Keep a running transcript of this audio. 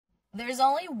There's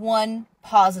only one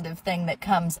positive thing that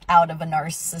comes out of a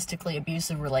narcissistically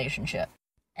abusive relationship,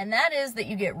 and that is that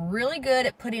you get really good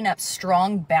at putting up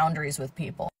strong boundaries with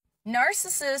people.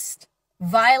 Narcissists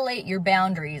violate your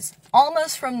boundaries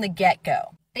almost from the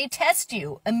get-go. They test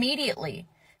you immediately,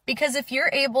 because if you're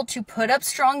able to put up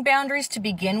strong boundaries to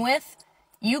begin with,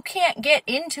 you can't get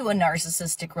into a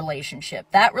narcissistic relationship.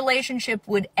 That relationship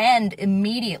would end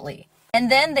immediately. And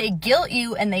then they guilt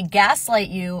you and they gaslight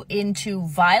you into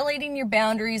violating your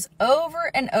boundaries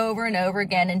over and over and over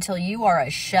again until you are a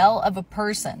shell of a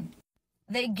person.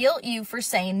 They guilt you for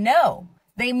saying no.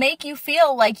 They make you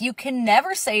feel like you can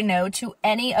never say no to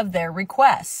any of their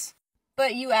requests.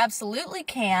 But you absolutely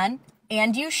can,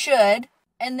 and you should,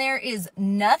 and there is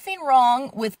nothing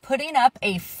wrong with putting up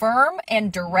a firm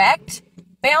and direct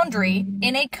boundary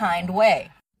in a kind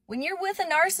way. When you're with a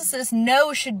narcissist,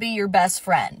 no should be your best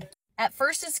friend. At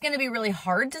first, it's going to be really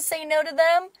hard to say no to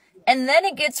them, and then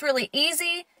it gets really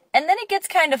easy, and then it gets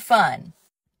kind of fun.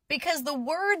 Because the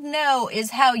word no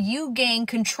is how you gain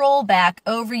control back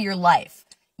over your life.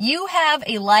 You have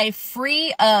a life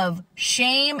free of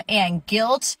shame and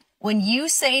guilt when you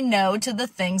say no to the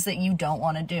things that you don't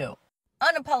want to do.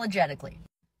 Unapologetically.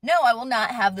 No, I will not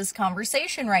have this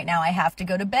conversation right now. I have to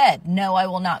go to bed. No, I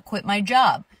will not quit my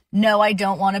job. No, I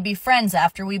don't want to be friends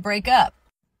after we break up.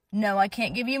 No, I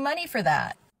can't give you money for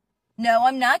that. No,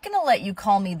 I'm not going to let you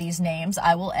call me these names.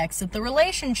 I will exit the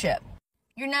relationship.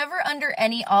 You're never under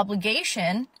any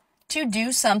obligation to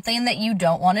do something that you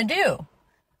don't want to do,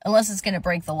 unless it's going to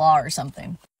break the law or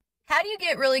something. How do you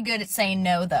get really good at saying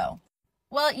no, though?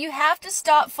 Well, you have to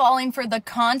stop falling for the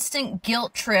constant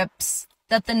guilt trips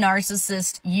that the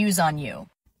narcissists use on you.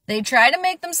 They try to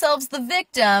make themselves the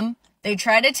victim. They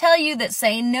try to tell you that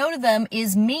saying no to them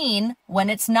is mean when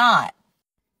it's not.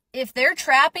 If they're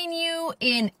trapping you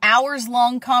in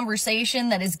hours-long conversation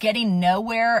that is getting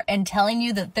nowhere and telling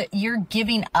you that you're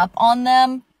giving up on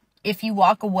them if you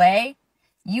walk away,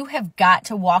 you have got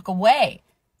to walk away.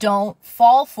 Don't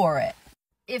fall for it.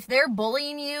 If they're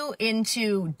bullying you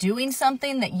into doing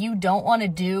something that you don't want to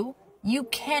do, you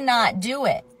cannot do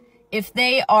it. If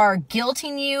they are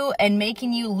guilting you and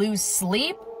making you lose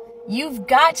sleep, you've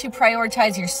got to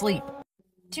prioritize your sleep.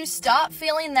 To stop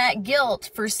feeling that guilt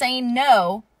for saying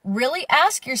no, really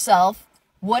ask yourself,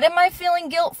 what am I feeling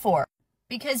guilt for?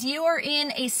 Because you are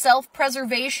in a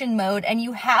self-preservation mode and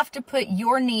you have to put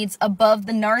your needs above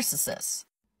the narcissist.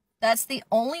 That's the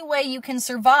only way you can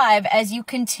survive as you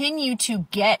continue to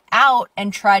get out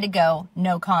and try to go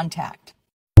no contact.